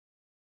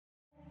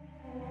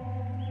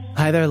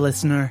Hi there,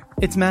 listener.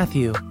 It's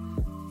Matthew.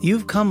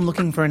 You've come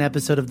looking for an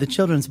episode of the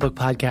Children's Book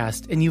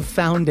Podcast, and you've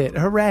found it.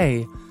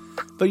 Hooray!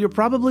 But you're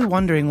probably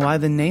wondering why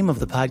the name of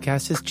the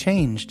podcast has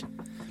changed.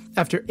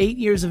 After 8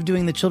 years of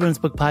doing the Children's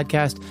Book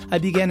Podcast, I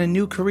began a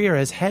new career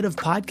as head of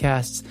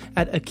podcasts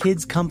at A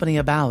Kids Company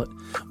About,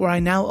 where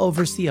I now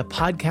oversee a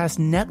podcast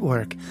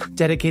network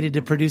dedicated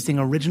to producing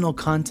original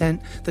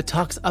content that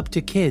talks up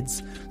to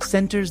kids,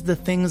 centers the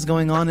things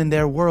going on in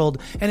their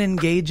world, and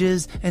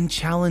engages and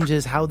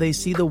challenges how they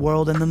see the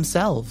world and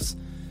themselves.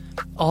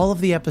 All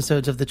of the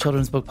episodes of the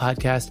Children's Book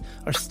Podcast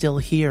are still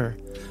here.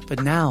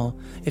 But now,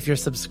 if you're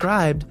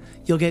subscribed,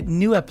 you'll get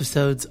new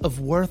episodes of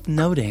Worth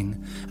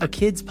Noting, a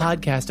kids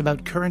podcast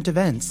about current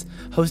events,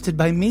 hosted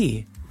by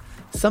me.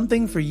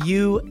 Something for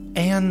you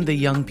and the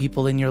young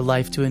people in your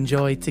life to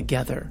enjoy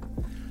together.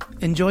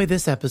 Enjoy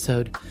this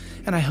episode,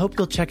 and I hope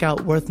you'll check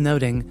out Worth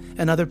Noting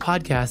and other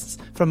podcasts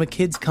from A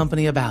Kids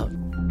Company About.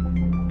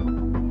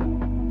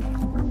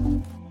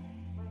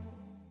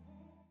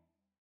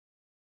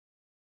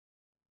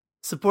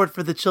 Support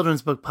for the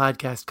Children's Book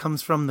Podcast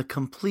comes from the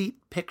Complete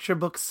Picture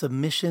Book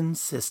Submission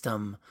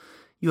System.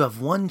 You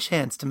have one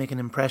chance to make an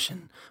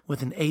impression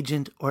with an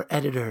agent or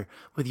editor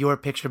with your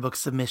picture book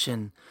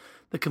submission.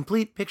 The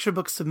Complete Picture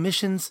Book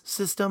Submissions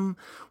System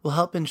will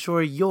help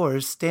ensure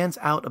yours stands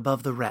out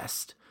above the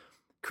rest.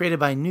 Created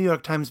by New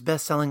York Times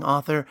bestselling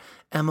author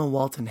Emma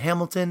Walton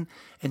Hamilton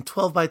and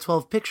 12 by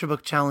 12 Picture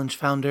Book Challenge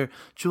founder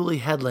Julie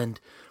Headland,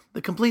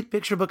 the Complete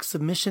Picture Book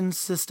Submissions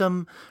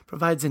System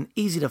provides an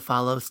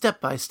easy-to-follow,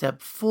 step-by-step,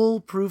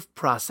 foolproof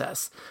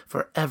process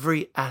for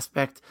every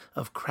aspect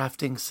of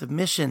crafting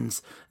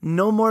submissions.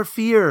 No more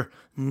fear,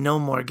 no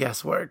more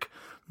guesswork,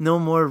 no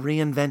more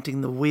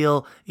reinventing the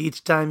wheel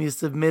each time you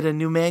submit a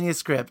new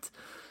manuscript.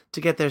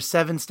 To get their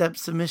 7-step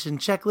submission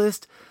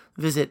checklist,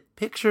 visit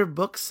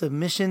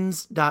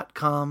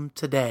picturebooksubmissions.com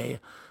today.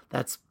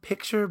 That's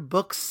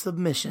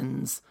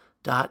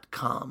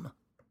picturebooksubmissions.com.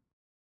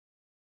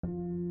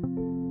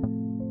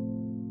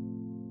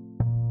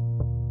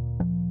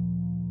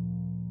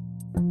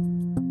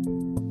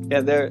 Yeah,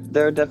 there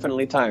are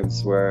definitely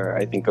times where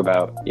I think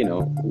about,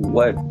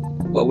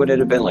 what would it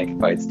have been like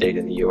if I'd stayed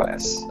in the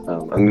U.S.?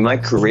 My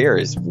career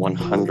is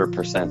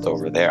 100%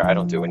 over there. I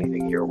don't do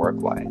anything here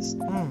work-wise,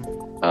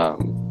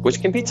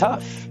 which can be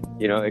tough.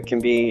 It can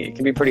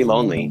be pretty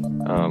lonely,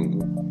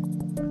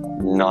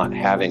 not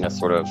having a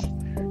sort of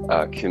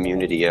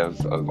community of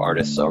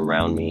artists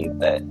around me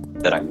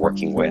that I'm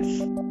working with.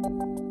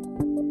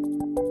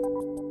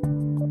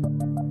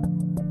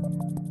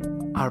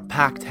 Our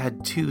pact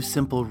had 2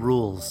 simple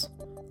rules.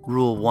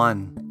 Rule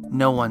 1,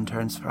 no one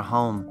turns for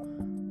home.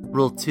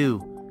 Rule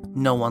 2,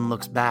 no one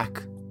looks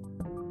back.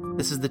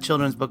 This is the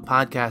Children's Book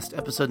Podcast,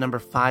 episode number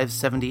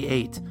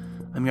 578.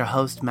 I'm your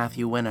host,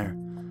 Matthew Winner.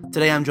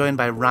 Today I'm joined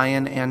by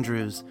Ryan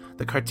Andrews,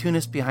 the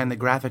cartoonist behind the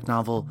graphic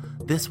novel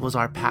This Was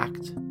Our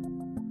Pact.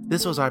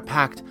 This Was Our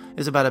Pact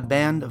is about a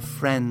band of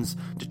friends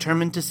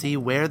determined to see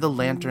where the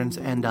lanterns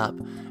end up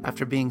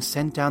after being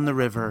sent down the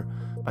river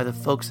by the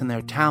folks in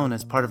their town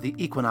as part of the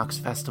Equinox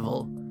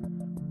Festival.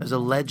 There's a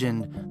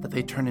legend that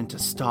they turn into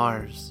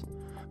stars,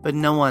 but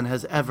no one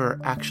has ever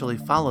actually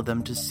followed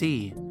them to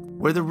see.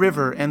 Where the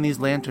river and these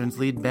lanterns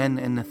lead Ben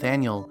and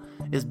Nathaniel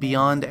is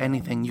beyond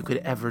anything you could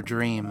ever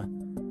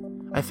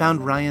dream. I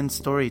found Ryan's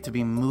story to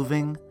be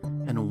moving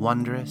and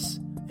wondrous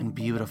and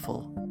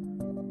beautiful.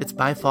 It's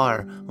by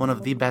far one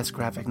of the best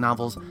graphic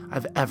novels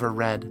I've ever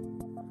read,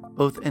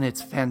 both in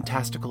its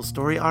fantastical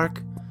story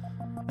arc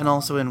and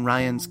also in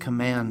Ryan's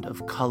command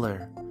of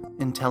color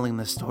in telling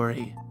the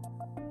story.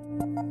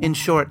 In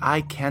short,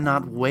 I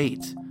cannot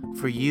wait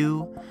for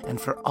you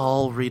and for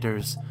all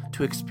readers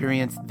to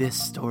experience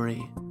this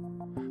story.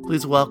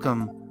 Please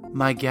welcome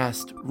my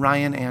guest,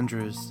 Ryan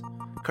Andrews,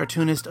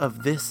 cartoonist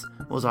of This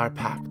Was Our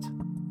Pact.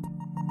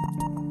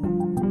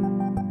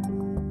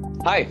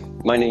 Hi,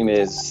 my name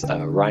is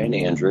Ryan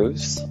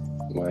Andrews.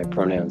 My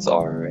pronouns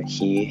are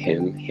he,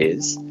 him,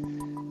 his.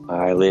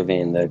 I live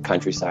in the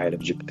countryside of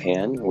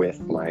Japan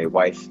with my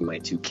wife and my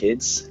 2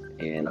 kids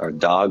and our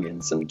dog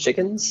and some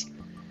chickens.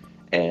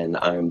 And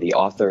I'm the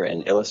author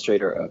and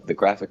illustrator of the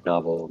graphic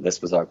novel This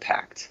Was Our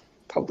Pact,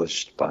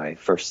 published by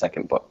First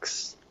Second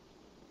Books.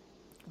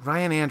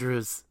 Ryan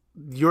Andrews,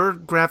 your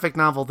graphic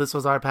novel This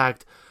Was Our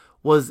Pact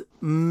was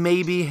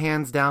maybe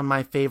hands down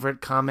my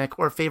favorite comic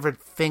or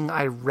favorite thing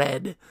I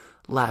read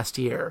last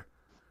year.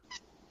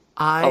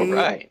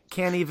 I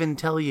can't even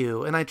tell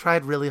you, and I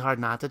tried really hard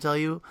not to tell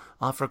you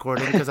off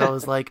recording because I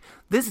was like,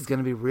 this is going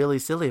to be really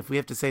silly if we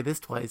have to say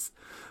this twice.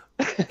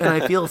 And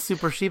I feel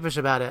super sheepish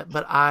about it,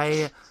 but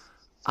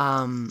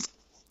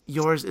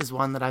yours is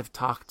one that I've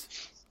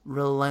talked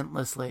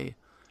relentlessly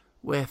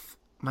with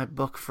my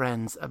book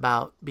friends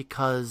about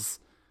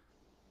because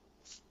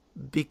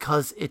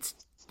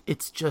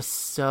it's just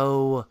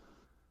so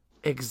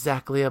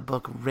exactly a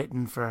book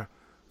written for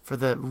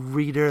the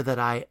reader that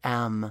I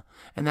am.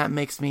 And that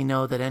makes me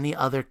know that any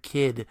other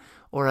kid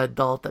or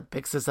adult that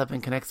picks this up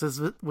and connects us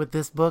with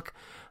this book,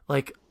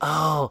 like,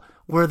 oh,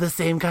 we're the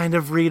same kind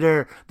of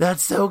reader.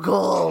 That's so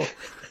cool.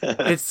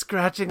 It's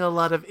scratching a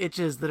lot of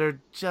itches that are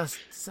just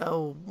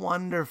so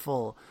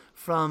wonderful,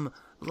 from,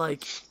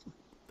 like,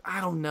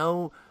 I don't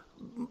know,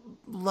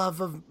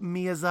 love of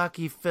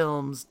Miyazaki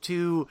films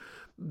to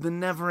The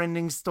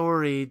Neverending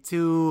Story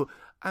to,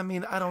 I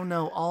mean, I don't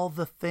know, all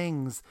the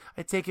things.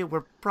 I take it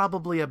we're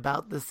probably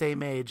about the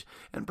same age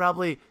and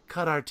probably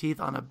cut our teeth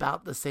on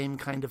about the same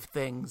kind of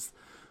things.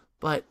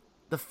 But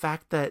the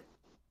fact that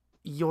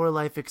your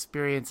life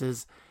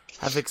experiences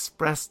have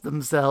expressed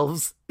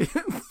themselves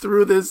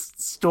through this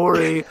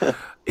story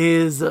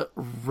is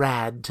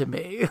rad to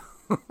me.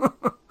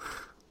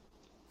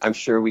 I'm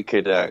sure we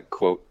could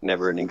quote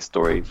Neverending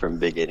Story from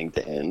beginning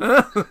to end.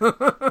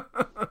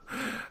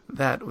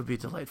 That would be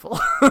delightful.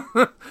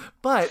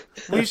 But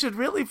we should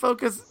really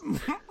focus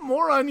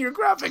more on your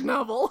graphic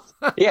novel.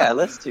 Yeah,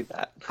 let's do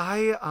that.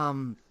 I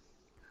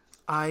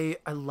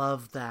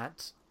love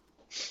that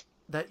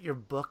your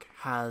book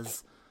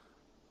has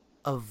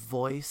a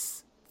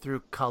voice through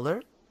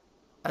color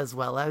as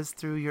well as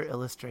through your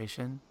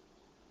illustration.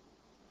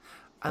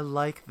 I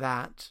like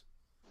that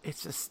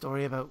it's a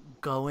story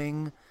about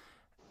going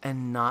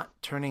and not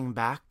turning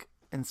back,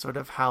 and sort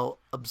of how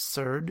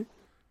absurd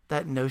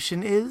that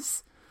notion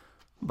is,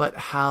 but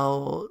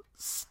how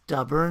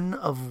stubborn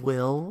of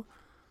will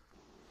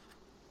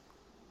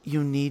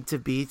you need to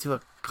be to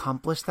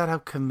accomplish that, how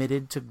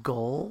committed to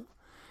goal,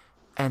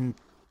 and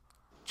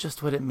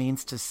just what it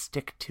means to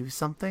stick to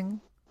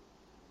something.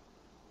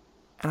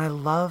 And I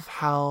love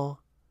how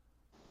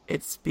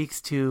it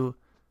speaks to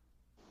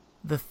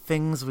the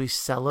things we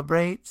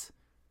celebrate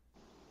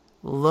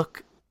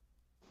look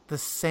the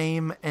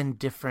same and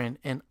different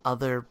in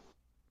other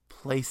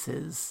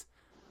places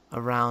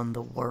around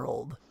the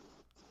world.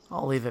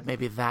 I'll leave it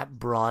maybe that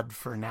broad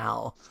for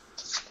now.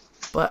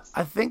 But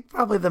I think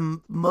probably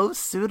the most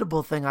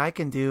suitable thing I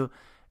can do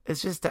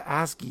is just to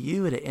ask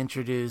you to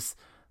introduce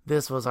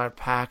This Was Our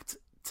Pact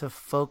to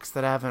folks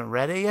that haven't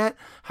read it yet.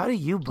 How do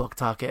you book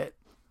talk it?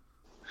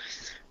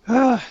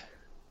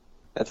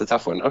 That's a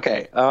tough one.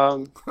 Okay.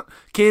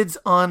 Kids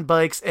on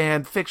bikes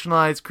and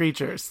fictionalized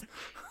creatures.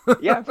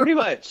 Yeah, pretty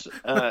much.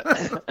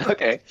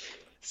 Okay.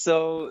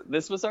 So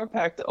This Was Our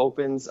Pact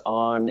opens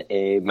on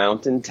a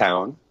mountain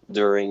town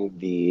during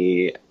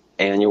the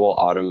annual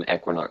Autumn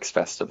Equinox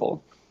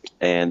Festival.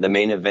 And the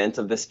main event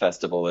of this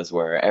festival is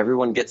where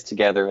everyone gets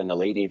together in the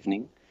late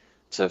evening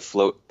to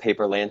float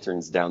paper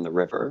lanterns down the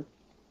river.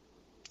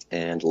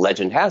 And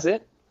legend has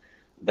it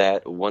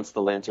that once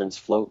the lanterns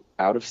float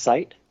out of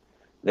sight,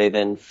 they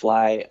then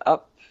fly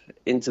up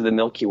into the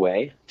Milky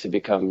Way to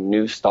become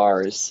new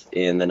stars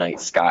in the night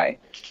sky.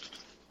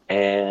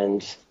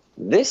 And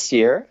this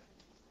year,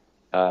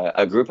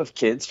 a group of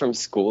kids from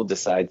school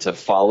decide to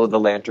follow the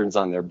lanterns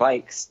on their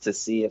bikes to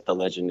see if the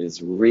legend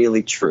is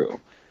really true.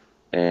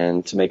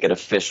 And to make it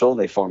official,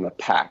 they form a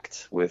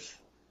pact with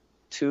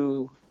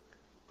two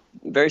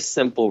very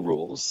simple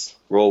rules.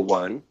 Rule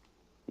 1,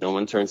 no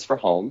one turns for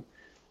home.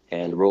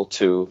 And Rule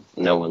 2,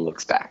 no one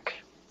looks back.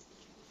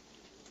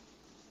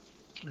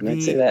 And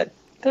I'd say that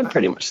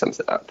pretty much sums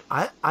it up.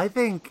 I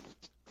think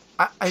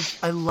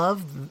I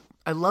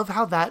love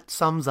how that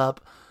sums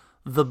up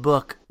the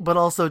book, but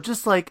also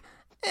just like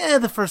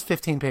the first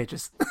 15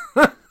 pages.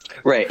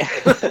 Right.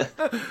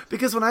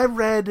 Because when I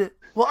read,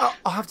 well,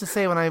 I'll have to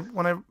say when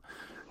I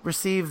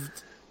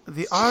received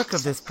the arc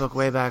of this book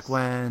way back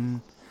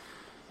when,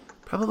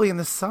 probably in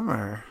the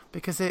summer,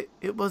 because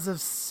it was a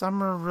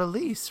summer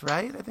release,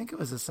 right? I think it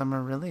was a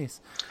summer release.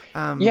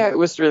 Yeah, it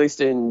was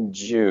released in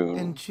June.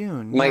 In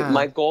June, yeah.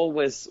 My goal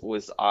was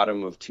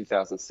autumn of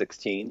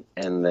 2016,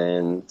 and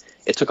then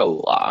it took a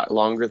lot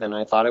longer than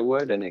I thought it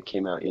would, and it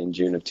came out in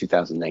June of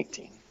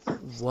 2019.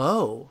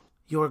 Whoa.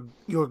 Your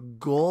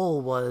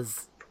goal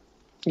was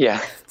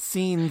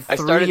seen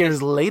 3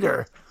 years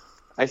later.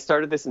 I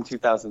started this in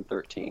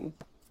 2013.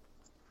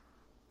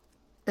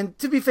 And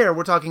to be fair,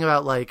 we're talking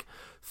about like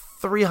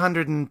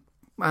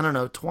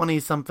 320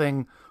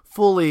 something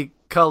fully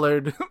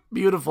colored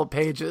beautiful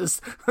pages.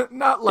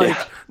 not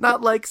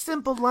like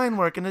simple line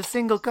work in a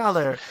single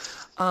color.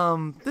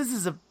 This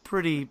is a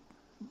pretty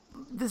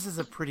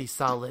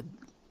solid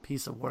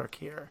piece of work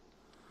here.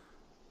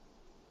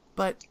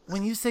 But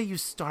when you say you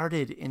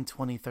started in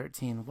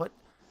 2013, what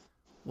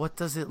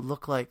does it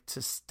look like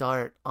to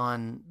start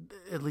on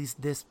at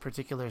least this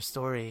particular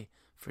story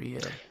for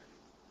you?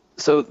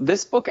 So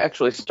this book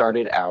actually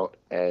started out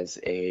as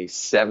a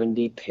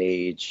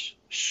 70-page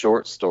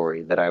short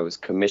story that I was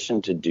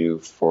commissioned to do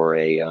for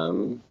a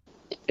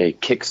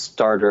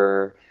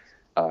Kickstarter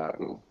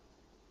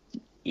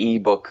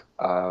ebook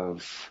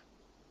of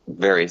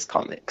various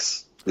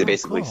comics. They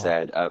basically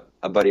said,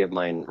 a buddy of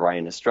mine,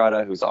 Ryan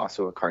Estrada, who's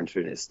also a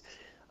cartoonist,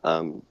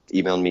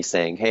 emailed me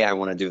saying, hey, I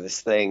want to do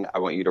this thing. I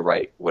want you to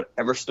write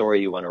whatever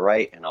story you want to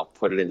write, and I'll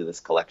put it into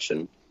this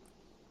collection.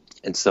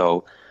 And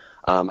so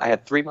I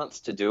had 3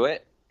 months to do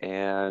it,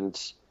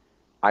 and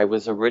I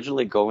was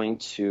originally going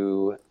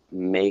to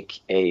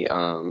make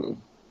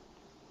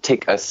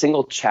take a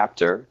single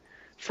chapter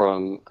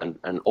from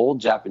an old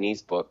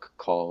Japanese book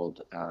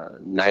called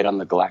Night on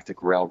the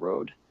Galactic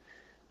Railroad,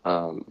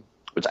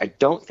 which I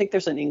don't think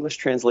there's an English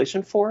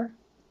translation for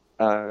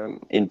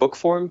in book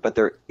form, but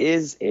there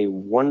is a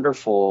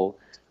wonderful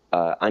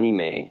anime,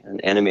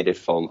 an animated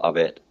film of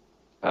it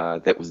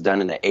that was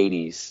done in the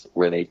 80s,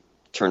 where they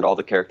turned all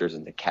the characters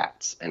into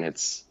cats, and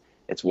it's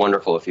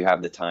wonderful. If you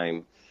have the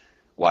time,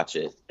 watch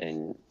it,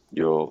 and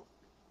you'll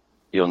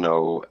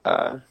know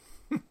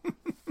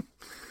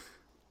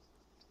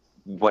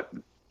what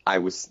I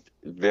was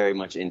very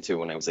much into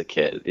when I was a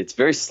kid. It's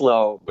very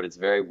slow, but it's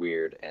very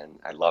weird, and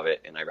I love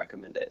it, and I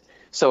recommend it.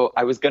 So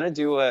I was going to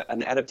do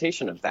an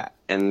adaptation of that,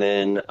 and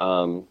then,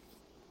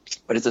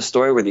 but it's a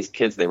story where these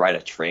kids, they ride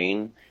a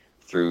train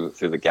through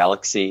the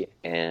galaxy,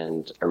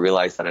 and I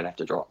realized that I'd have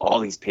to draw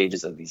all these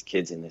pages of these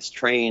kids in this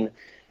train,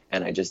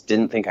 and I just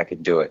didn't think I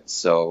could do it.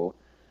 So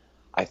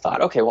I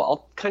thought, okay, well,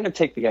 I'll kind of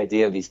take the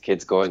idea of these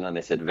kids going on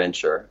this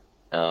adventure,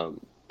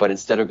 but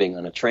instead of being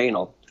on a train,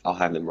 I'll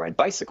have them ride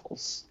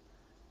bicycles,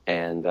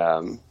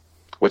 and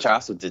which I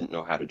also didn't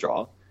know how to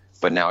draw,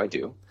 but now I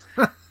do.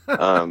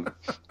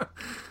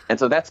 And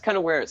so that's kind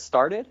of where it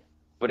started,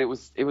 but it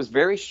was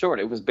very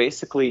short. It was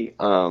basically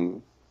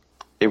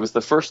it was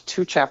the first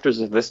 2 chapters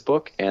of this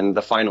book and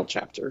the final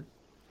chapter.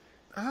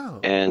 Oh.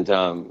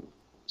 And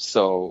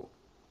so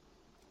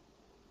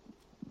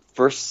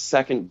first,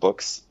 second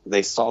books,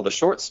 they saw the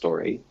short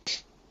story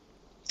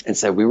and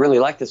said, "We really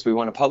like this. We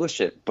want to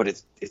publish it, but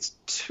it's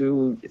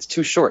too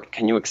short.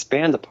 Can you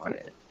expand upon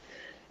it?"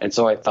 And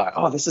so I thought,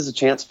 oh, this is a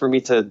chance for me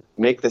to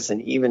make this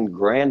an even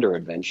grander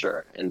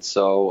adventure. And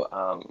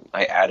so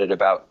I added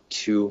about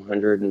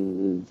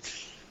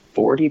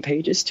 240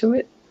 pages to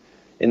it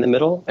in the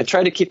middle. I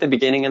tried to keep the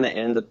beginning and the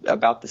end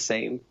about the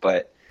same,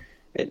 but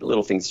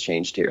little things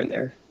changed here and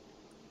there.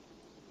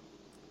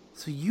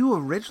 So you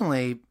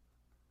originally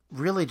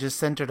really just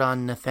centered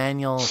on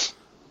Nathaniel,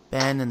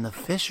 Ben, and the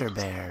Fisher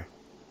Bear.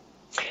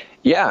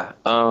 Yeah,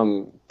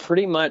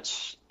 pretty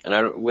much.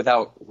 And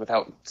without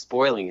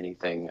spoiling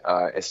anything,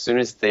 as soon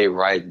as they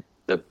ride,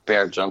 the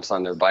bear jumps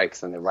on their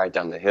bikes and they ride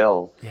down the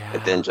hill. Yeah.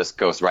 It then just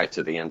goes right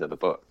to the end of the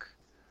book.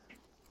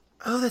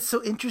 Oh, that's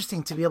so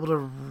interesting to be able to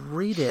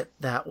read it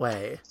that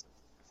way.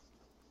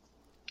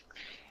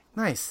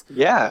 Nice.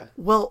 Yeah.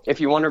 Well,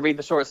 if you want to read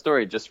the short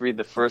story, just read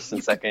the first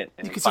and second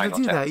and final chapter. You could sort of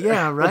do that,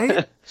 yeah,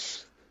 right?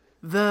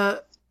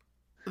 The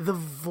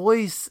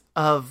voice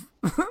of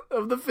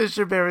the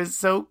Fisher Bear is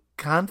so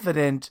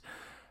confident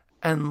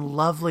and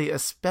lovely,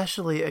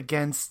 especially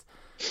against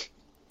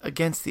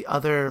the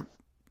other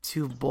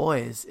 2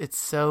 boys. It's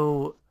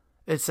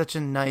such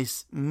a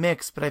nice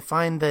mix, but I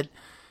find that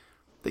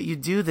you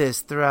do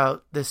this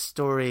throughout this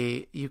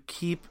story. You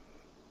keep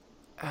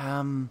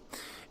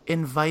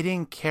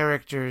inviting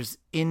characters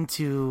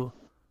into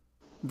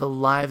the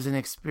lives and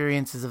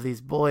experiences of these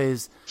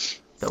boys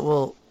that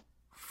will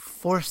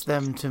force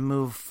them to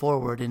move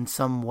forward in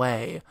some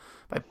way,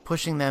 by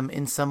pushing them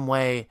in some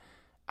way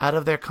out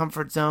of their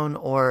comfort zone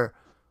or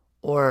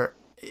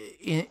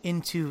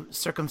into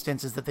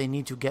circumstances that they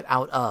need to get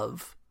out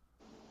of,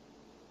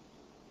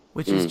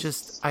 which is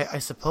just, I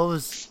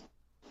suppose,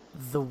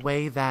 the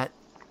way that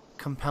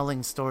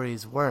compelling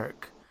stories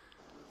work.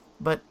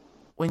 But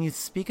when you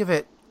speak of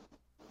it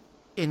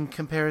in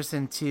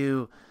comparison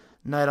to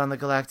Night on the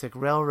Galactic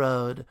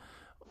Railroad,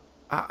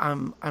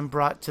 I'm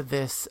brought to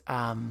this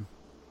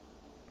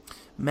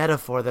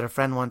metaphor that a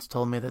friend once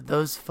told me, that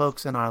those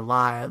folks in our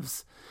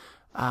lives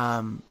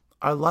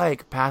are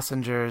like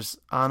passengers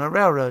on a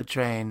railroad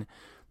train,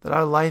 that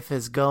our life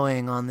is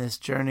going on this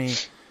journey,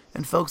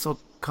 and folks will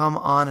come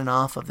on and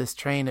off of this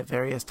train at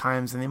various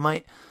times, and they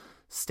might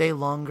stay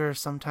longer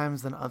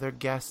sometimes than other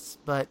guests,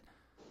 but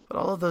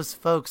all of those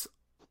folks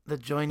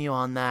that join you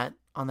on that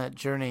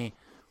journey,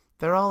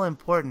 they're all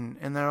important,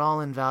 and they're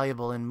all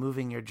invaluable in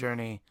moving your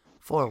journey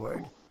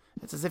forward.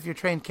 It's as if your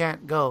train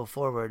can't go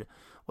forward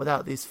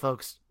without these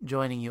folks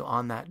joining you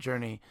on that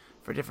journey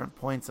for different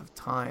points of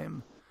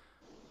time.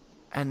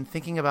 And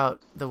thinking about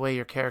the way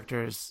your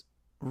characters'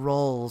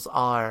 roles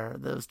are,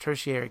 those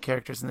tertiary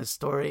characters in this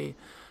story,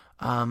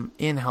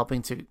 in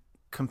helping to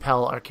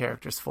compel our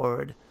characters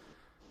forward,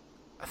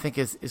 I think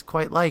is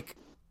quite like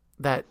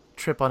that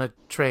trip on a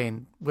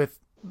train with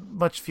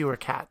much fewer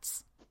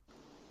cats.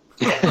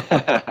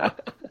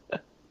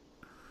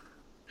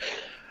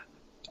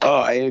 Oh,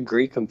 I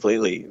agree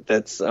completely.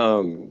 That's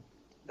a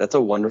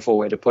wonderful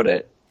way to put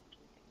it.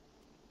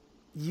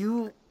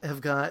 You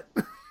have got...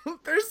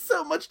 There's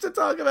so much to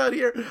talk about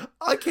here.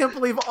 I can't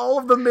believe all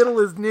of the middle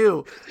is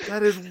new.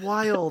 That is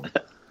wild.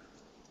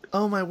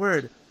 Oh my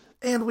word.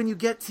 And when you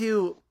get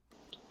to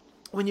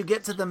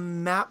the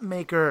map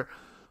maker,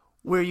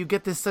 where you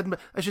get this sudden,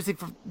 I should say,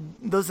 for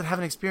those that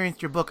haven't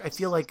experienced your book, I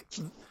feel like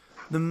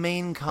the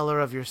main color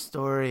of your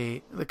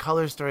story, the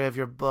color story of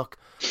your book,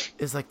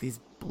 is like these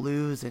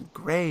blues and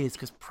grays,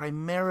 because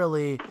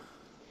primarily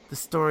the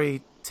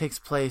story takes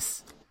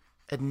place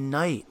at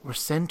night. We're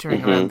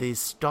centering around these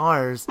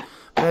stars,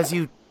 but as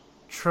you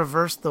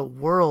traverse the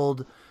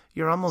world,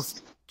 you're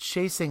almost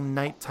chasing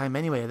nighttime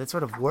anyway. That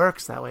sort of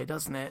works that way,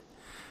 doesn't it?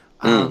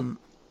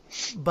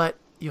 but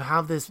you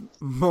have this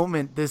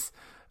moment,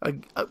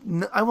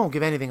 I won't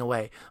give anything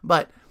away,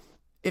 but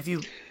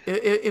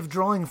if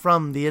drawing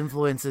from the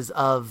influences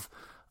of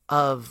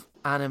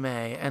anime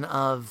and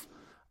of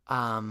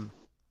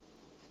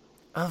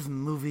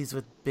movies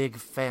with big,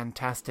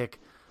 fantastic,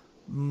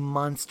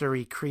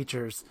 monstery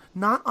creatures,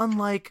 not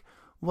unlike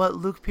what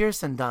Luke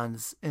Pearson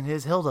does in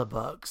his Hilda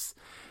books,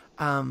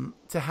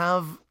 to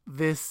have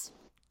this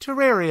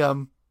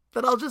terrarium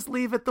that I'll just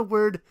leave at the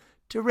word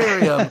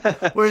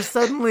terrarium, where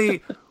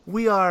suddenly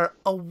we are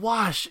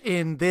awash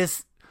in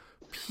this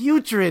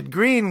putrid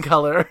green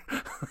color,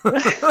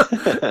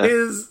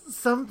 is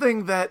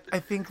something that I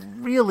think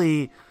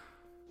really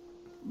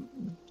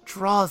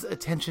draws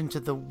attention to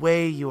the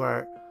way you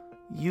are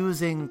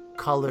using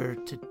color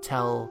to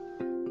tell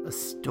a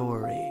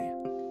story.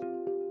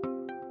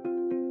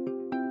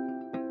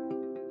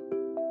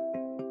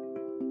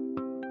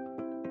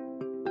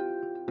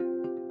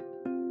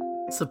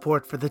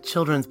 Support for the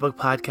Children's Book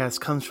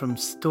Podcast comes from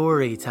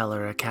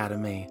Storyteller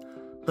Academy.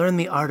 Learn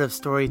the art of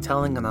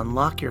storytelling and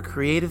unlock your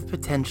creative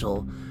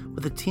potential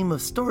with a team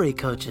of story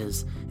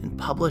coaches and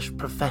published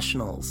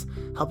professionals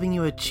helping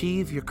you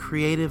achieve your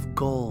creative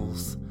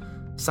goals.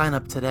 Sign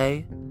up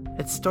today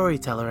at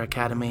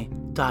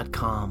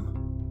StorytellerAcademy.com.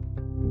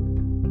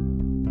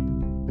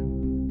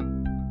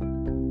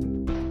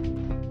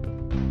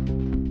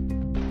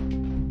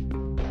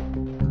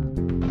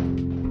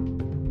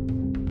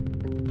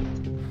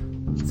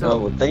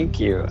 Well, thank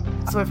you.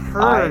 So I've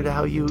heard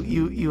how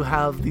you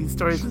have these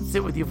stories that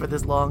sit with you for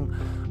this long,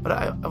 but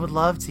I would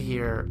love to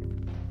hear,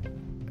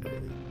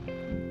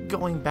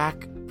 going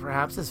back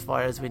perhaps as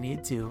far as we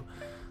need to,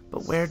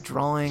 but where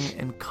drawing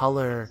and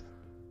color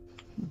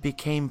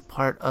became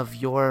part of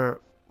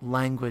your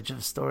language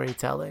of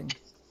storytelling.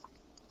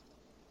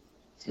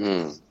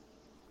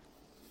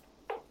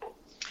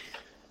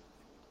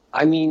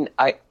 I mean,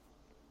 I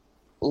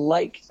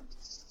like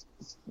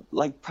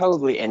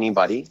probably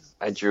anybody,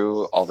 I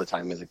drew all the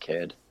time as a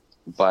kid,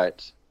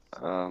 but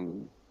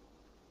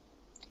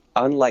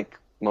unlike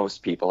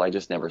most people, I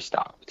just never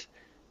stopped.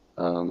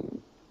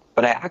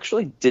 But I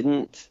actually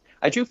didn't.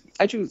 I drew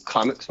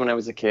comics when I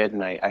was a kid,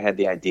 and I had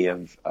the idea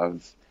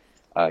of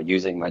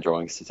using my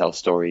drawings to tell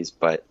stories.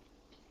 But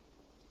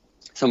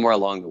somewhere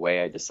along the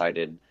way, I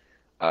decided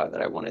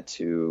that I wanted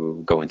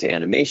to go into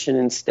animation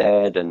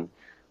instead, and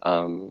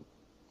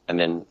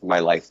then my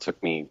life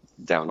took me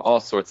down all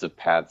sorts of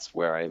paths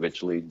where I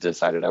eventually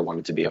decided I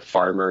wanted to be a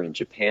farmer in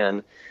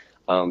Japan,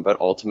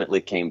 but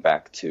ultimately came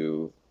back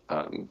to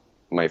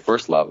my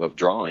first love of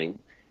drawing.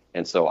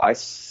 And so I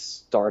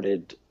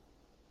started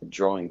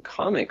drawing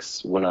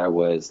comics when I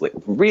was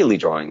really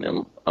drawing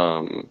them,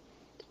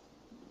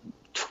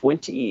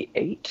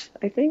 28,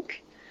 I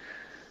think.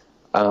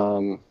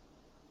 But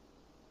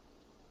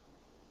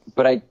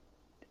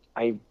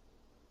I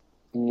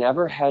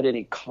never had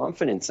any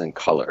confidence in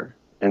color.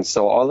 And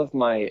so all of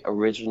my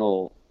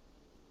original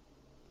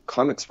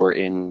comics were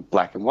in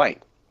black and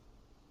white.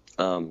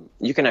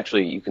 You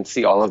can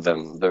see all of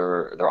them.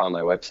 They're on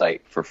my website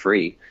for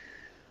free.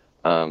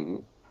 I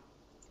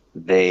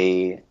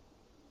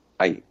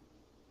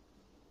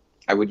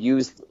would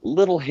use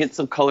little hints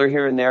of color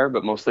here and there,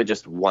 but mostly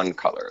just one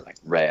color, like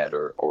red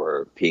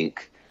or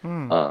pink.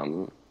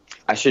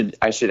 I should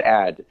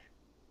add,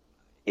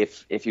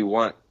 if you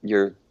want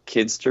your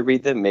kids to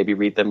read them, maybe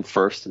read them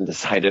first and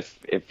decide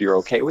if you're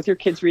okay with your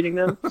kids reading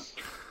them.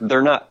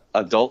 They're not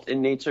adult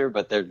in nature,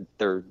 but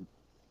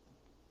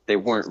they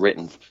weren't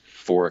written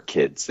for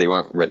kids. They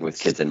weren't written with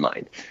kids in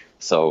mind.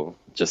 So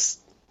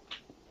just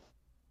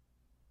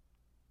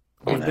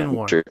I've been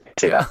warned.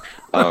 Yeah.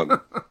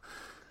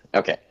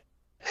 Okay.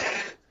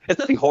 It's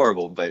nothing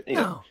horrible, but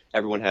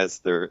everyone has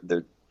their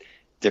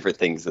different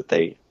things that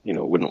they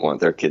wouldn't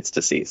want their kids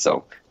to see.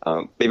 So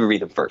maybe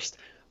read them first.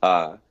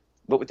 But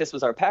with This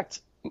Was Our Pact,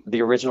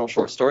 the original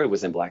short story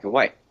was in black and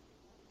white.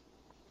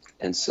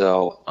 And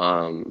so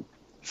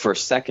for a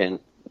second,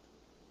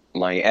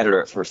 my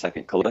editor at First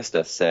Second,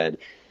 Callista, said,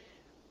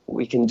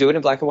 we can do it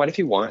in black and white if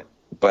you want,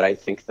 but I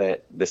think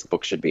that this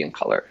book should be in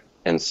color.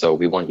 And so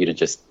we want you to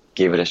just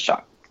give it a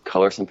shot.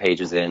 Color some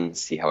pages in,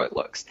 see how it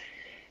looks.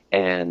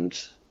 And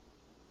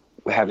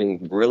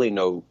having really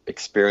no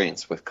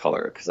experience with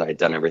color, because I had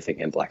done everything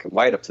in black and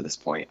white up to this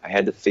point, I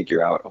had to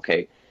figure out,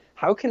 okay,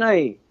 how can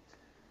I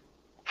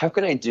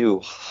do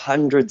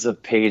hundreds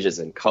of pages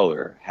in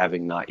color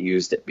having not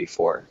used it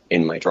before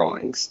in my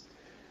drawings?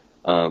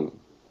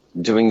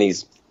 Doing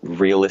these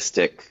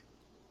realistic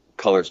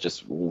colors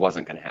just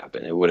wasn't going to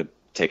happen. It would have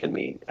taken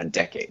me a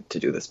decade to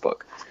do this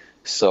book.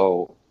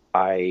 So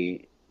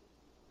I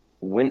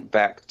went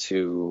back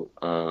to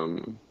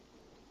an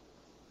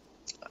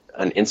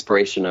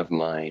inspiration of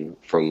mine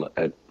from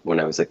when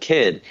I was a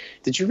kid.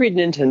 Did you read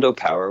Nintendo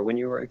Power when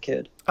you were a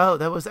kid? Oh,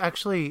 that was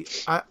actually...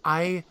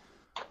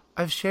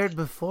 I've shared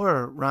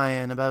before,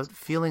 Ryan, about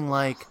feeling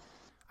like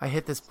I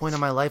hit this point in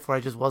my life where I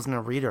just wasn't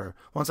a reader.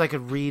 Once I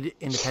could read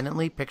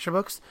independently picture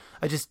books,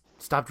 I just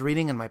stopped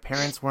reading, and my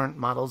parents weren't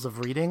models of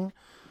reading.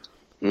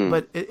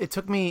 But it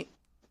took me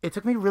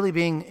really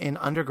being in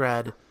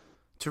undergrad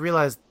to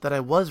realize that I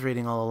was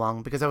reading all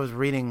along because I was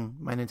reading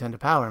my Nintendo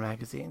Power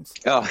magazines.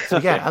 Oh, So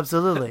yeah,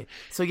 absolutely.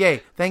 So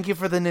yay, thank you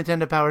for the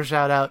Nintendo Power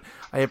shout out.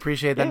 I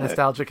appreciate that Yeah.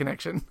 nostalgia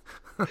connection.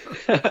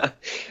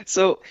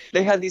 So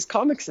they had these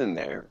comics in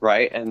there,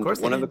 right? And course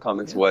they one of the did,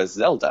 comics yeah. was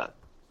Zelda.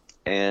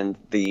 And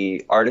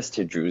the artist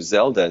who drew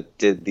Zelda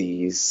did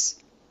these,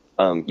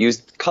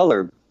 used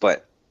color,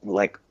 but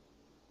like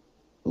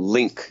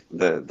Link,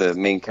 the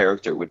main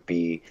character, would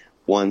be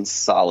one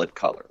solid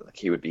color. Like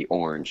he would be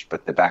orange,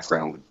 but the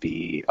background would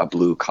be a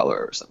blue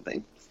color or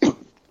something.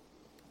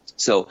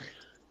 So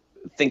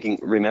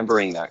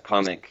remembering that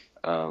comic,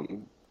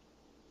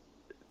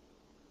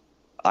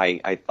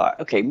 I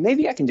thought, okay,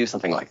 maybe I can do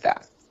something like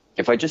that.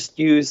 If I just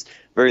use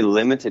very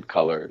limited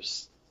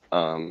colors,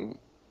 and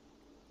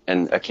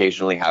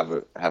occasionally have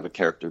a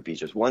character be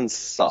just one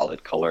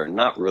solid color and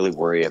not really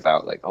worry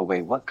about like, oh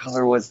wait, what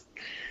color was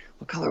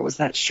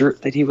that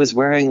shirt that he was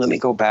wearing? Let me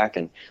go back,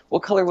 and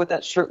what color would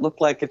that shirt look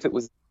like if it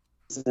was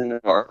in a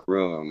dark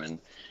room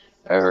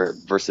or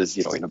versus,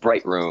 in a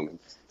bright room.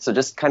 So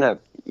just kind of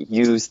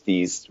use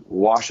these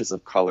washes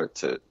of color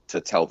to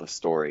tell the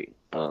story.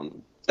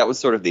 That was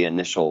sort of the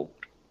initial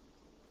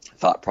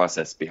thought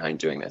process behind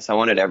doing this. I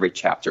wanted every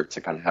chapter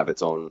to kind of have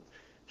its own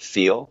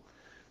feel.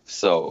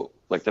 So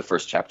like the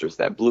first chapter is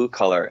that blue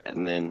color,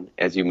 and then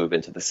as you move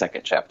into the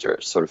second chapter,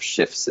 it sort of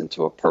shifts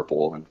into a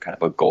purple and kind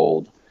of a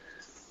gold.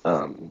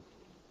 And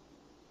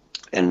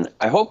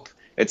I hope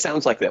it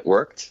sounds like that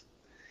worked.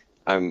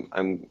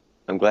 I'm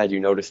glad you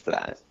noticed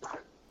that.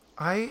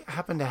 I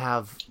happen to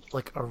have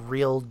like a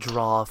real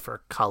draw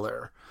for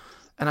color.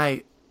 And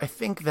I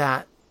think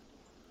that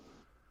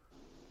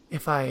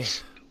if I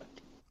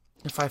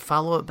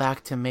follow it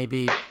back to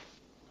maybe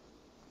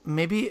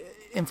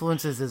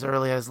influences as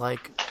early as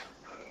like,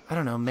 I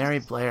don't know, Mary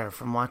Blair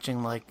from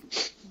watching like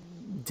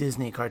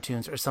Disney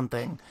cartoons or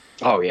something.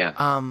 Oh yeah.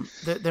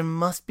 There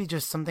must be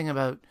just something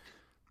about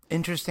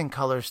interesting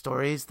color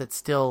stories that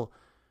still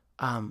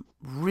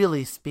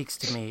really speaks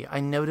to me. I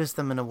notice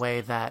them in a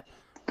way that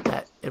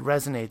it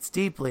resonates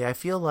deeply. I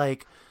feel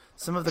like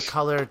some of the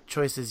color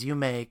choices you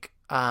make.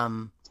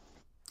 Are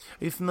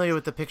you familiar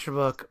with the picture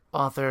book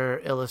author,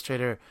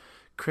 illustrator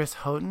Chris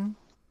Houghton?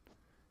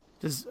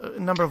 There's a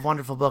number of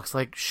wonderful books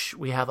like Shh,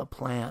 We Have a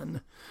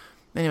Plan.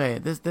 Anyway,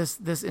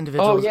 this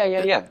individual. Oh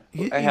yeah.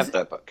 I have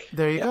that book.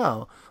 There you Yeah.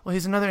 go. Well,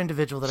 he's another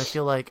individual that I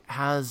feel like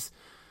has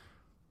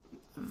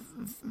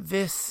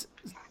this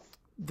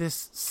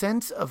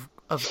sense of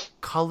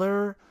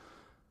color,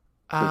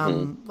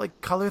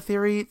 like color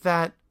theory,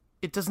 that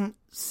it doesn't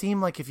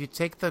seem like if you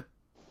take the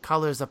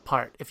colors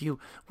apart, if you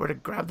were to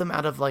grab them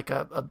out of like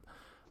a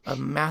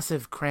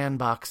massive crayon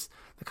box,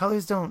 the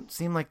colors don't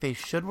seem like they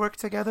should work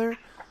together,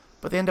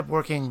 but they end up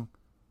working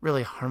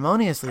really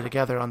harmoniously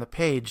together on the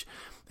page.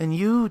 And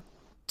you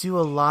do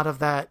a lot of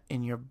that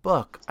in your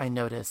book. I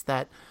noticed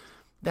that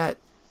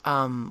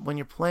when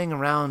you're playing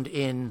around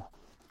in,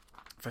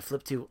 if I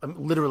flip to,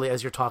 literally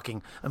as you're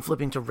talking, I'm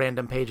flipping to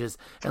random pages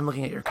and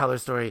looking at your color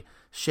story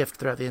shift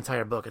throughout the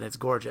entire book, and it's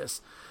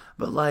gorgeous.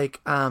 But like,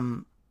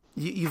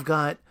 you've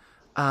got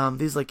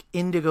these like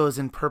indigos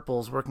and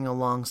purples working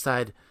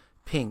alongside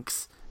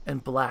pinks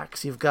and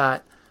blacks. You've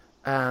got,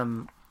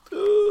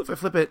 if I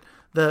flip it,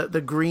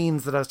 the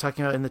greens that I was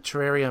talking about in the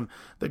terrarium,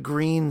 the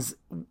greens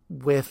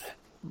with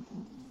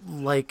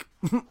like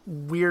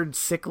weird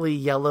sickly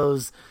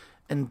yellows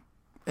and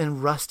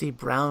rusty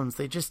browns.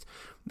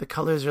 The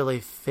colors really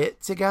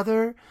fit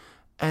together,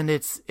 and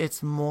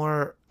it's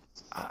more,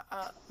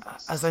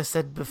 as I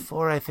said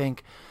before, I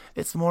think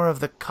it's more of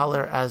the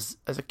color as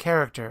a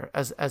character,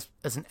 as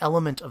an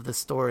element of the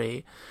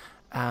story,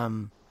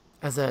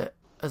 as a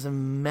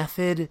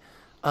method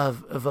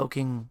of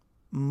evoking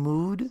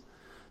mood,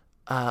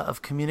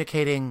 of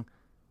communicating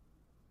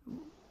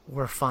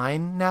we're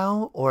fine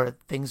now, or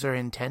things are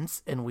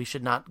intense and we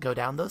should not go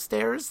down those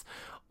stairs,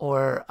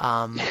 or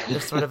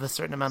there's sort of a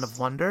certain amount of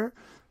wonder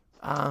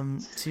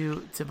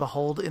to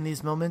behold in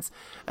these moments.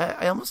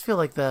 I almost feel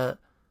like the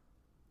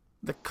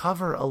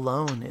cover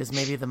alone is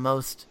maybe the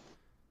most,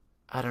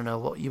 I don't know,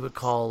 what you would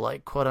call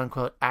like quote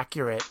unquote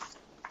accurate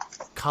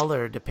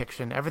color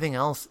depiction. Everything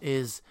else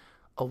is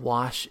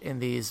awash in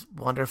these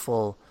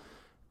wonderful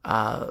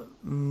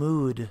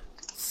mood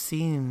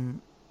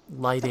scene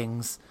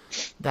lightings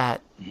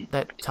that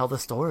tell the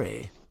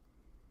story.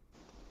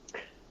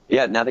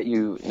 Yeah, now that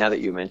you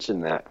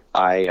mentioned that,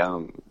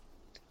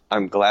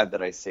 I'm glad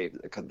that I saved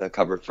the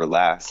cover for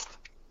last,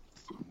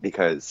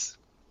 because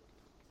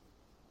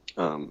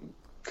hold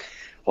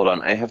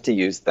on, I have to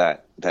use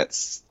that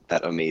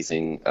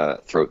amazing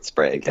throat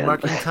spray again.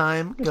 Marking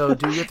time, go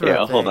do your throat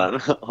Yeah, thing.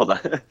 hold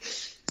on.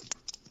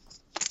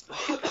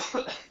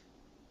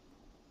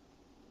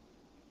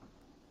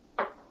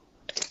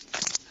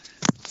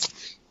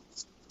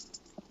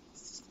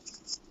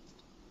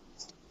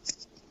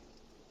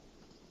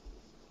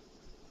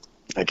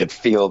 I could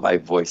feel my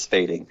voice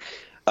fading.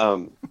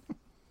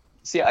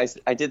 See,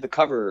 I did the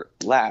cover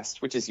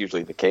last, which is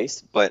usually the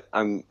case, but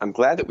I'm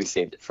glad that we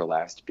saved it for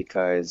last,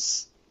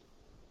 because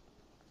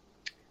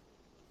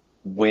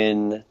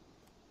when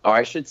Oh,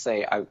 I should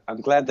say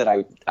I'm glad that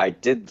I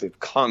did the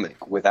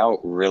comic without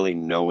really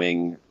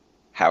knowing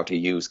how to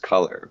use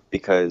color,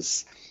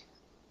 because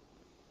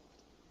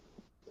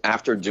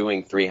after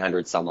doing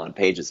 300 some odd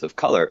pages of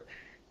color,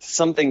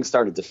 something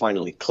started to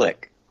finally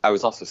click. I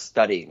was also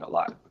studying a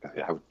lot.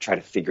 I would try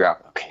to figure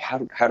out, okay,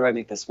 how do I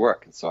make this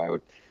work? And so I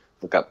would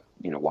look up,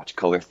 watch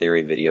color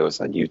theory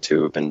videos on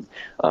YouTube, and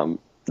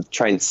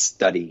try and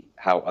study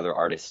how other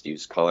artists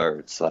use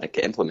color so that I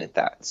could implement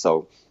that.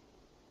 So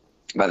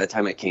by the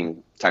time it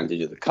came time to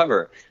do the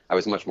cover, I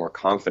was much more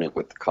confident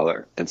with the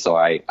color. And so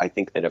I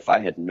think that if I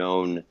had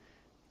known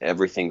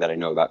everything that I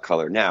know about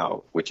color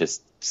now, which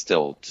is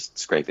still just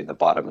scraping the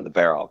bottom of the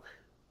barrel,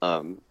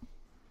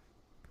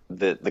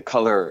 the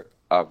color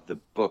of the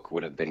book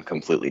would have been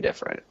completely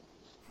different.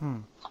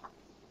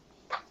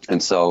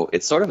 And so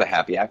it's sort of a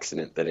happy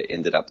accident that it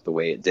ended up the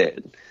way it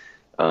did,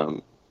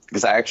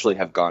 because I actually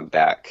have gone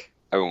back.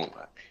 I'm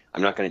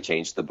not going to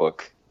change the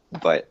book,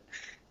 but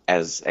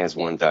as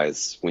one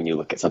does when you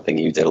look at something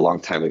you did a long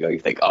time ago, you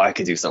think, oh, I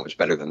could do so much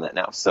better than that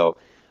now. So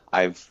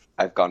I've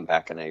gone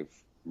back and I've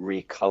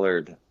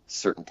recolored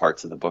certain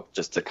parts of the book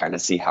just to kind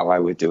of see how I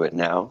would do it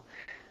now.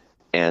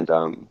 And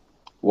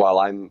while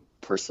I'm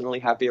personally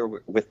happier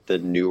with the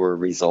newer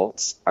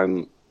results,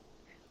 I'm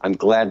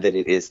glad that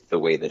it is the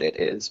way that it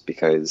is,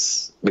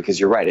 because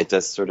you're right, it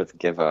does sort of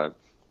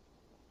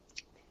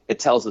it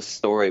tells a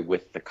story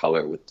with the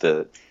color, with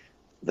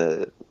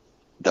the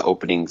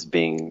openings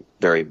being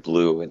very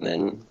blue, and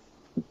then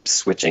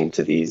switching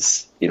to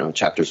these,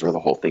 chapters where the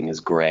whole thing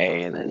is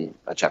gray, and then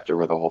a chapter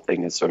where the whole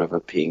thing is sort of a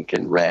pink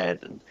and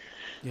red, and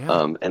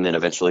then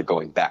eventually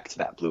going back to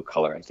that blue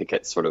color. I think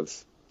it sort of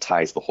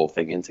ties the whole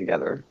thing in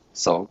together.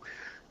 So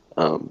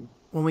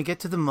when we get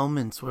to the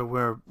moments where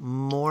we're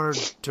more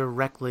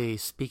directly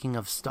speaking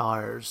of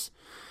stars,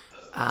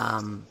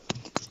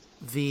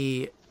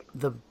 the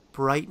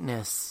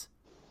brightness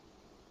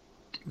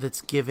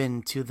that's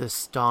given to the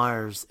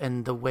stars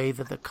and the way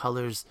that the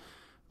colors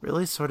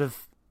really sort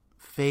of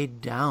fade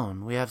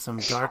down. We have some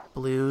dark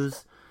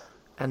blues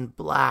and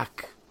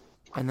black,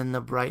 and then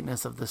the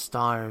brightness of the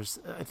stars.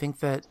 I think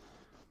that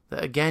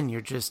again,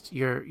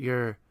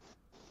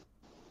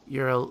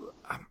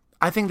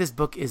 I think this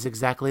book is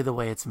exactly the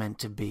way it's meant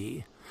to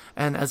be.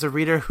 And as a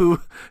reader who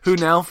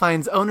now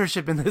finds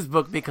ownership in this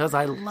book because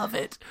I love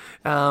it,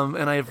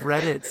 and I've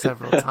read it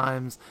several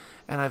times,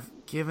 and I've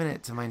given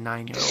it to my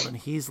 9-year-old, and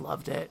he's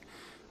loved it,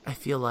 I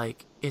feel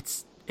like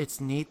it's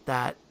neat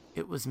that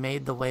it was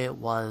made the way it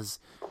was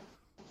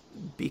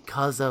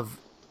because of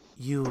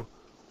you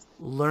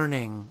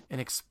learning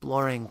and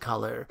exploring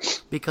color,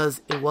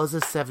 because it was a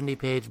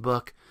 70-page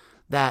book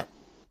that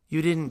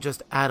you didn't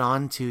just add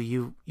on to,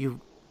 you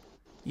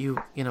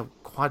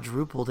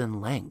quadrupled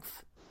in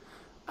length.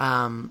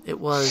 It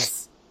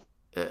was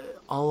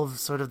all of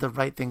sort of the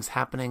right things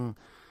happening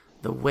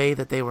the way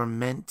that they were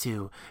meant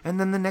to. And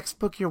then the next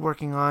book you're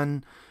working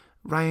on,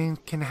 Ryan,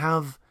 can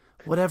have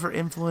whatever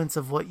influence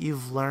of what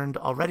you've learned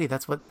already.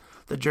 That's what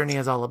the journey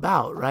is all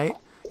about, right?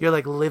 You're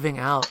like living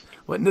out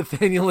what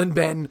Nathaniel and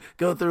Ben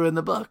go through in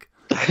the book.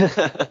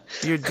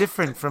 You're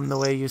different from the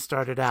way you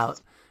started out.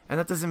 And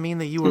that doesn't mean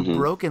that you were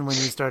broken when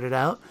you started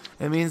out.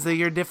 It means that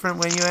you're different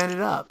when you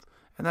ended up.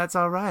 And that's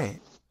all right.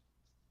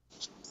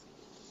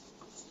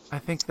 I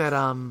think that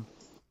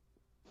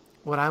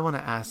what I want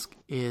to ask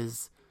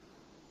is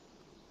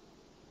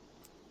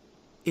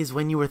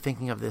when you were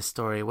thinking of this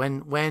story,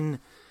 when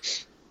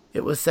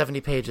it was 70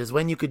 pages,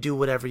 when you could do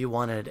whatever you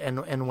wanted,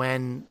 and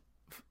when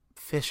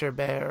Fisher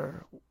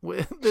Bear,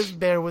 this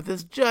bear with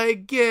this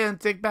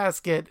gigantic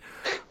basket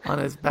on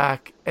his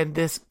back and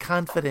this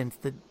confidence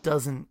that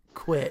doesn't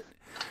quit,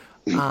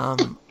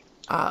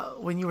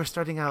 when you were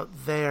starting out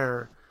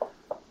there,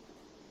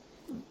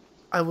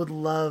 I would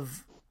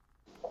love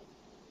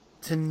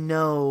to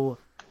know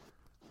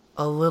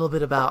a little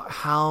bit about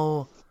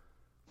how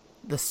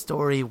the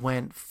story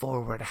went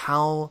forward,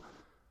 how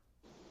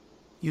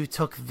you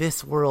took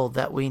this world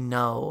that we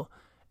know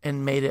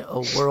and made it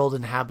a world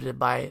inhabited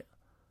by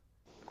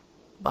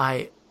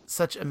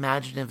such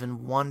imaginative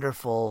and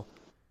wonderful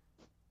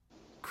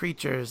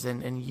creatures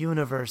and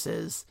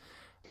universes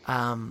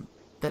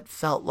that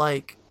felt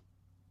like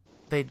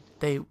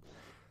they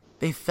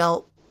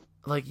felt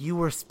like you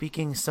were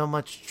speaking so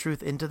much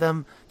truth into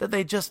them that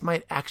they just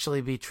might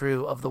actually be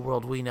true of the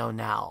world we know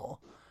now.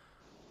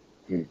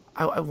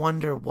 I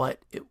wonder what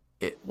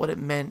it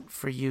meant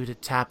for you to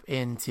tap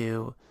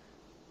into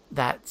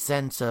that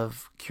sense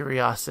of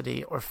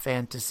curiosity or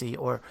fantasy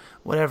or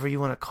whatever you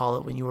want to call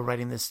it when you were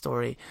writing this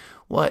story.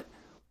 What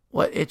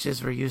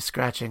itches were you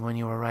scratching when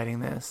you were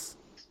writing this?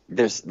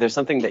 There's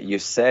something that you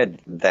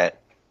said that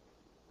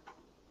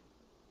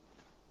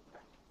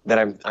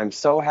I'm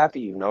so happy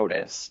you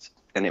noticed,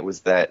 and it was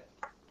that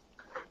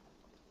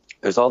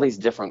there's all these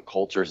different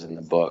cultures in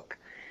the book,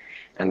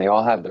 and they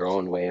all have their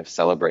own way of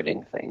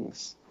celebrating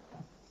things.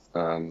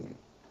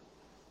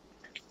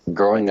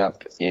 Growing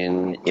up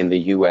in the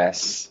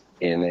U.S.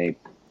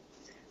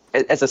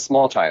 As a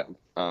small child,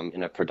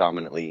 in a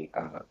predominantly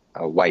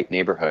a white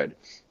neighborhood,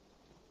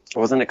 I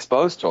wasn't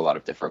exposed to a lot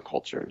of different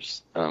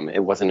cultures.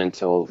 It wasn't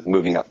until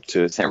moving up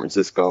to San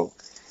Francisco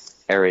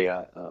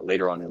area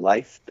later on in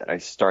life that I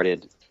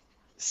started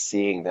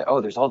seeing that,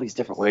 oh, there's all these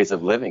different ways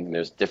of living, and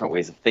there's different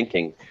ways of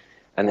thinking.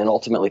 And then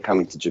ultimately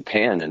coming to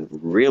Japan and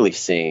really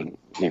seeing,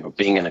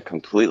 being in a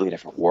completely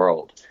different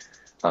world,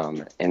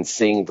 and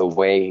seeing the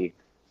way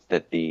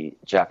that the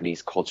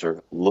Japanese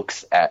culture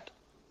looks at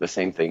the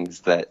same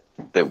things that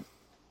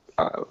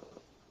uh,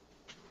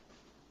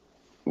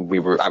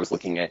 I was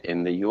looking at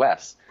in the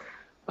U.S.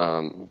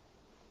 The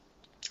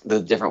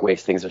different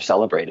ways things are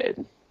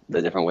celebrated,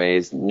 the different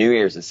ways New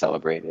Year's is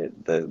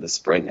celebrated, the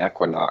spring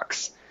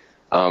equinox.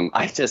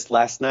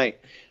 Last night,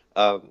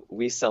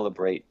 we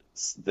celebrate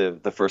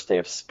the first day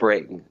of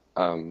spring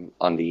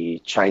on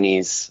the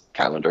Chinese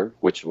calendar,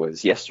 which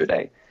was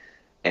yesterday.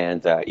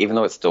 And even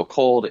though it's still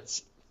cold,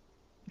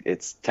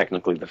 it's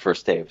technically the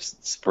first day of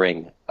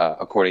spring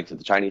according to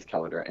the Chinese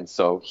calendar. And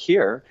so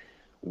here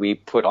we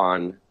put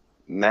on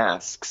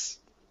masks.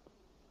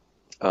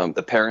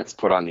 The parents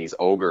put on these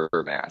ogre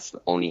masks,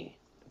 oni.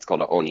 It's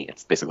called an oni.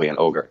 It's basically an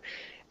ogre.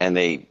 And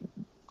they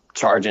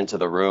charge into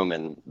the room,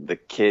 and the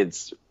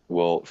kids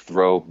will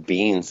throw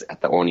beans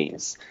at the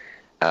onis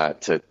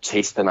to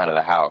chase them out of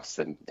the house.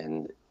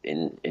 And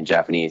in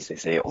Japanese, they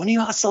say, oni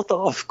wa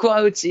soto fuku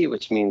wa uchi,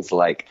 which means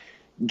like,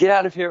 get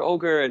out of here,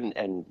 ogre,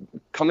 and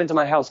come into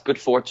my house, good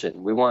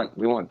fortune. We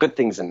want good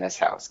things in this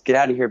house. Get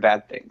out of here,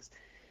 bad things.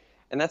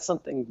 And that's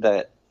something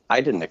that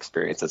I didn't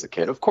experience as a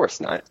kid. Of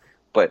course not.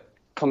 But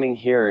coming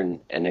here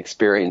and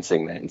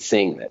experiencing that and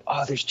seeing that,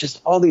 oh, there's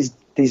just all these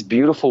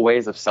beautiful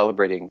ways of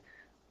celebrating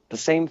the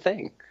same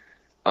thing.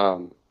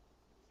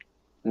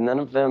 None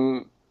of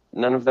them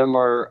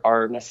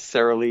are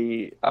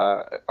necessarily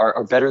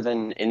are better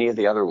than any of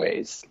the other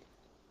ways.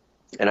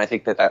 And I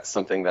think that that's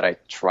something that I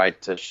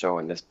tried to show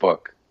in this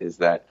book, is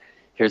that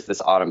here's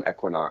this autumn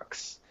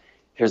equinox.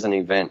 Here's an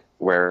event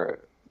where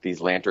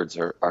these lanterns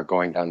are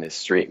going down this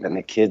street, and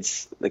the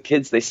kids,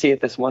 they see it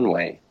this one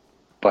way,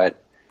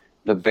 but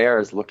the bear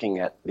is looking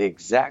at the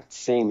exact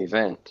same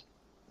event,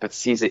 but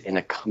sees it in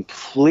a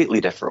completely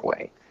different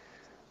way.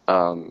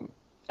 And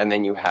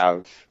then you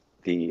have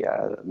the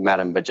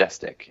Madame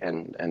Majestic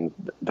and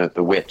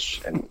the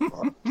witch and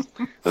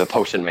the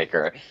potion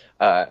maker,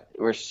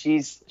 where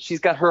she's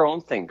got her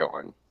own thing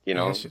going.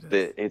 Yes,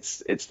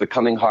 it's the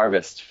coming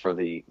harvest for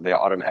the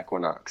autumn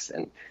equinox,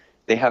 and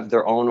they have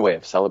their own way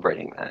of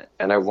celebrating that.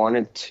 And I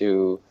wanted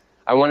to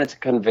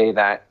convey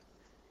that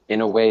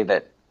in a way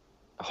that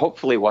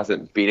hopefully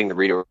wasn't beating the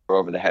reader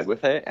over the head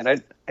with it. And I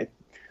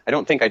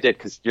don't think I did,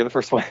 because you're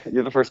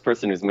the first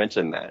person who's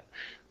mentioned that.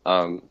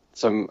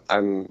 So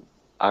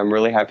I'm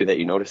really happy that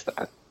you noticed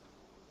that.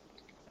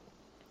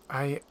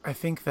 I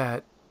think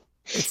that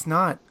it's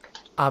not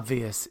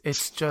obvious.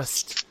 It's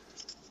just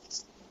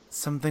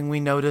something we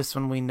notice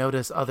when we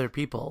notice other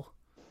people,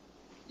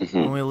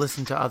 when we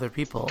listen to other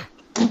people.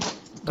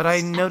 But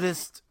I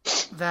noticed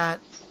that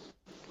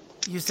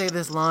you say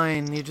this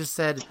line, you just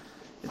said,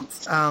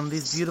 it's,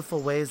 these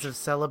beautiful ways of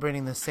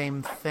celebrating the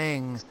same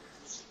thing.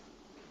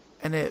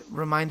 And it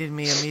reminded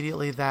me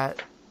immediately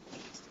that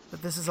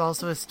this is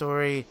also a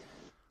story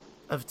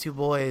of two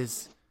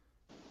boys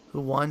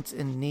who want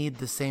and need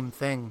the same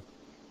thing,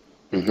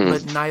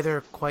 but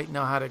neither quite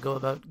know how to go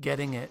about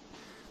getting it.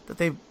 That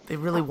they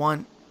really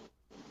want,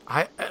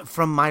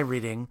 from my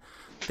reading,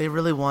 they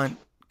really want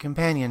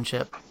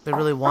companionship. They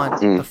really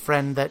want a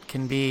friend that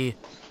can be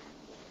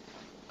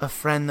a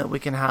friend that we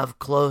can have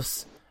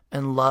close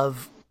and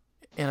love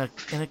in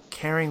a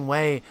caring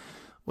way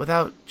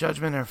without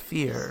judgment or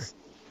fear.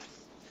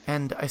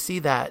 And I see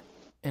that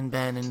in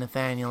Ben and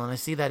Nathaniel, and I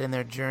see that in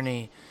their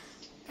journey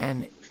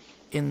and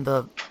in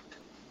the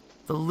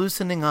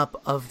loosening up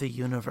of the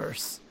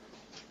universe,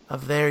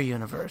 of their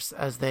universe,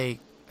 as they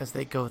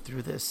go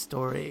through this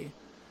story.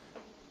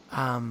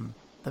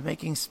 The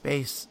making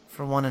space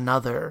for one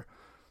another,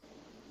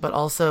 but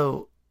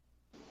also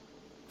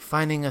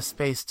finding a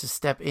space to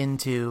step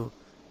into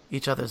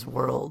each other's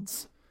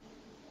worlds.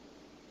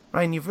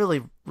 Ryan, you've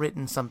really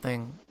written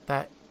something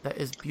that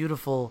is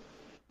beautiful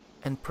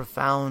and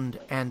profound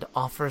and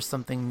offers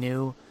something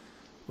new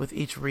with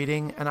each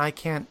reading, and I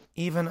can't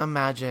even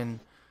imagine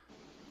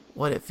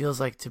what it feels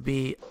like to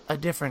be a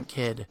different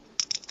kid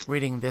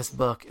reading this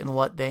book and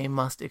what they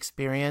must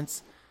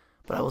experience.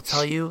 But I will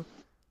tell you,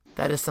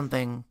 that is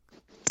something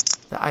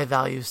that I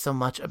value so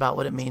much about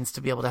what it means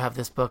to be able to have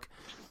this book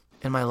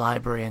in my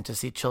library and to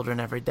see children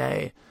every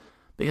day,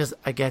 because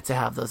I get to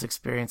have those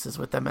experiences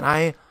with them. And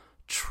I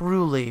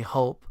truly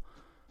hope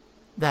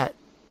that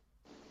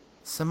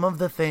some of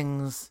the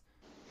things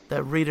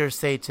that readers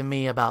say to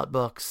me about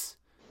books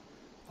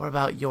or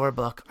about your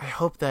book, I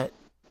hope that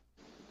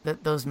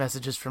those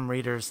messages from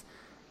readers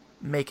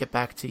make it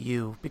back to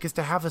you. Because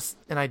to have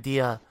an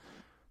idea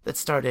that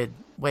started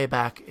way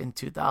back in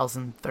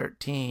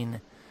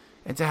 2013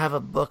 and to have a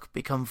book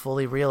become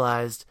fully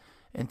realized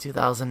in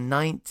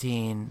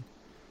 2019,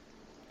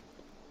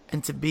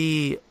 and to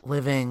be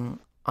living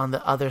on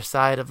the other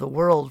side of the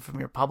world from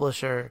your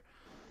publisher,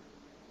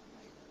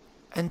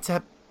 and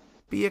to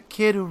be a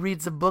kid who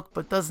reads a book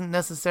but doesn't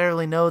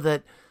necessarily know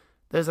that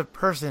there's a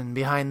person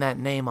behind that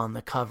name on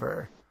the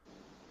cover.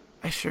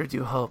 I sure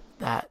do hope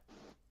that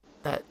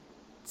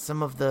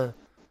some of the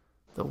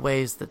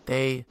ways that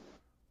they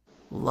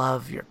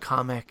love your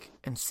comic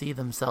and see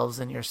themselves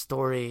in your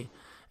story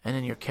and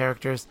in your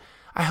characters,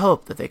 I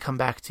hope that they come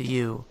back to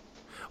you.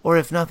 Or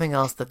if nothing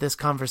else, that this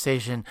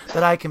conversation,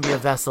 that I can be a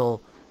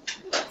vessel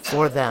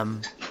for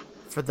them,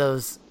 for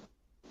that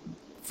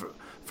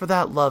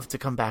love to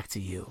come back to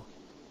you.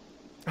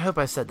 I hope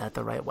I said that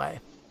the right way.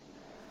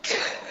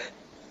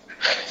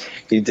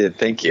 You did,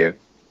 thank you.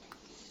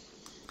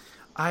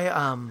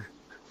 I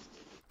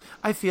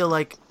feel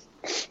like,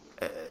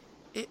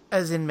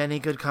 as in many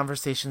good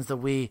conversations, that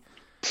we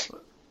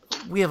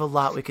have a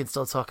lot we can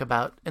still talk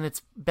about, and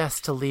it's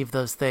best to leave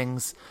those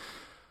things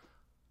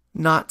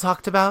not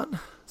talked about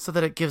so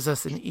that it gives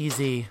us an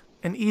easy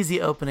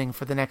opening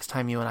for the next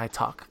time you and I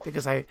talk,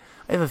 because I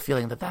have a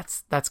feeling that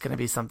that's going to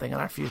be something in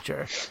our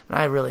future, and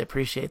I really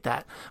appreciate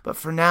that. But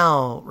for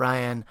now,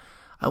 Ryan,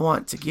 I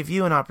want to give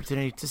you an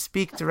opportunity to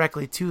speak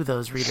directly to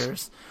those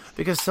readers,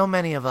 because so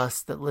many of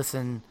us that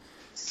listen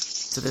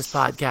to this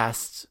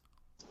podcast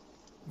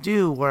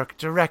do work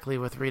directly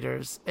with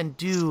readers and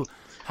do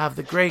have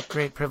the great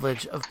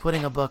privilege of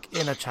putting a book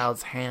in a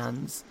child's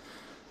hands.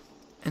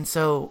 And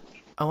so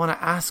I want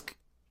to ask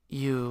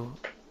you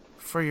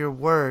for your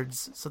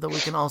words so that we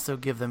can also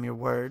give them your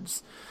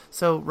words.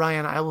 So,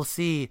 Ryan, I will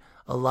see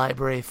a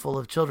library full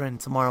of children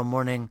tomorrow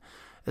morning.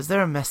 Is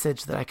there a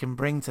message that I can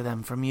bring to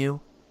them from you?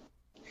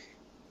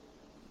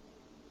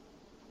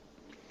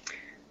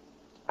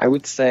 I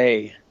would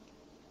say,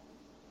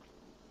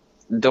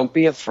 don't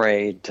be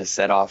afraid to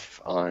set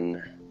off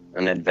on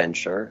an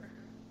adventure.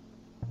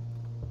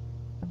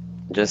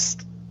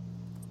 Just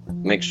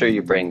make sure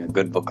you bring a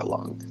good book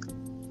along.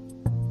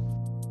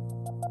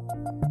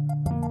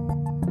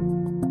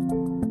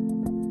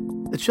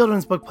 The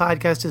Children's Book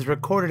Podcast is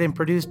recorded and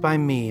produced by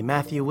me,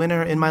 Matthew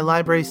Winner, in my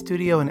library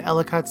studio in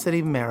Ellicott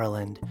City,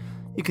 Maryland.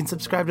 You can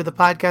subscribe to the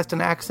podcast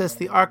and access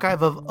the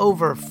archive of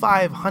over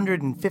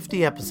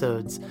 550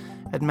 episodes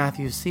at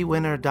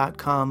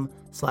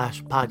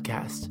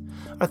MatthewCWinner.com/podcast.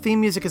 Our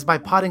theme music is by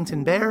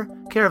Poddington Bear,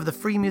 care of the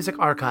Free Music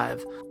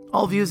Archive.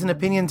 All views and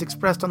opinions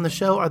expressed on the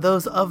show are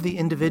those of the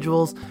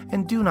individuals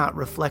and do not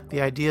reflect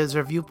the ideas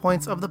or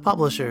viewpoints of the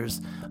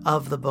publishers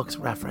of the books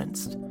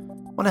referenced.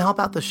 Want to help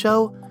out the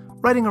show?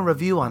 Writing a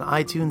review on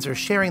iTunes or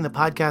sharing the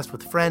podcast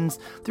with friends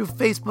through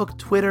Facebook,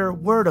 Twitter,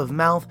 word of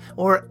mouth,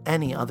 or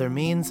any other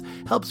means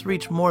helps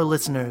reach more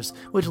listeners,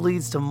 which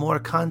leads to more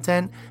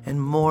content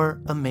and more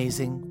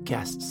amazing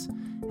guests.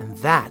 And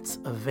that's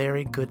a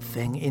very good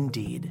thing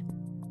indeed.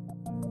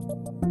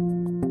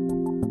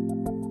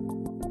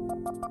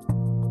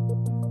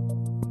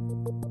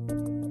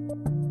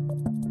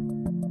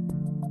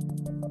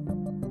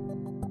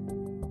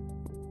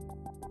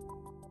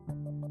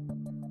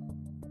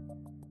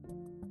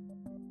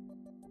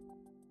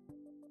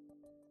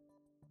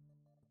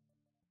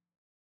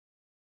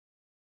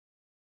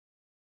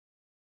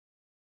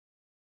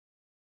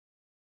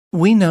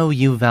 We know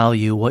you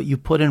value what you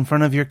put in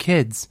front of your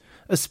kids,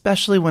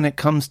 especially when it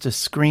comes to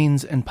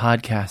screens and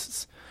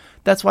podcasts.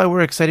 That's why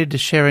we're excited to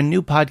share a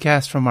new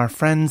podcast from our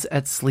friends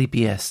at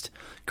Sleepiest,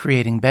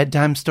 creating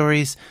bedtime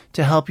stories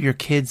to help your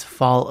kids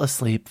fall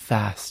asleep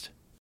fast.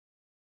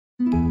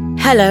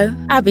 Hello,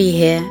 Abby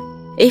here.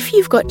 If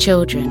you've got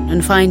children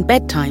and find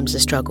bedtime's a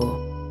struggle,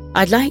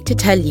 I'd like to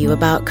tell you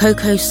about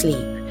Coco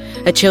Sleep,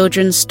 a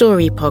children's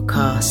story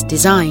podcast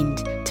designed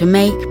to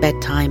make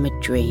bedtime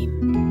a dream.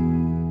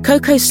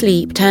 Coco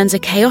Sleep turns a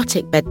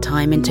chaotic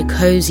bedtime into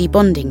cozy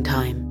bonding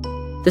time.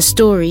 The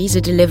stories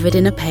are delivered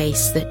in a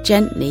pace that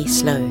gently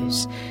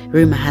slows.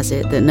 Rumour has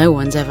it that no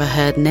one's ever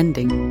heard an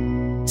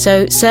ending.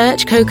 So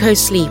search Coco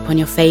Sleep on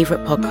your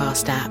favourite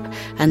podcast app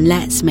and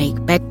let's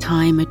make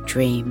bedtime a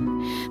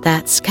dream.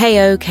 That's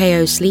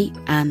KOKO Sleep,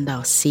 and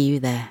I'll see you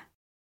there.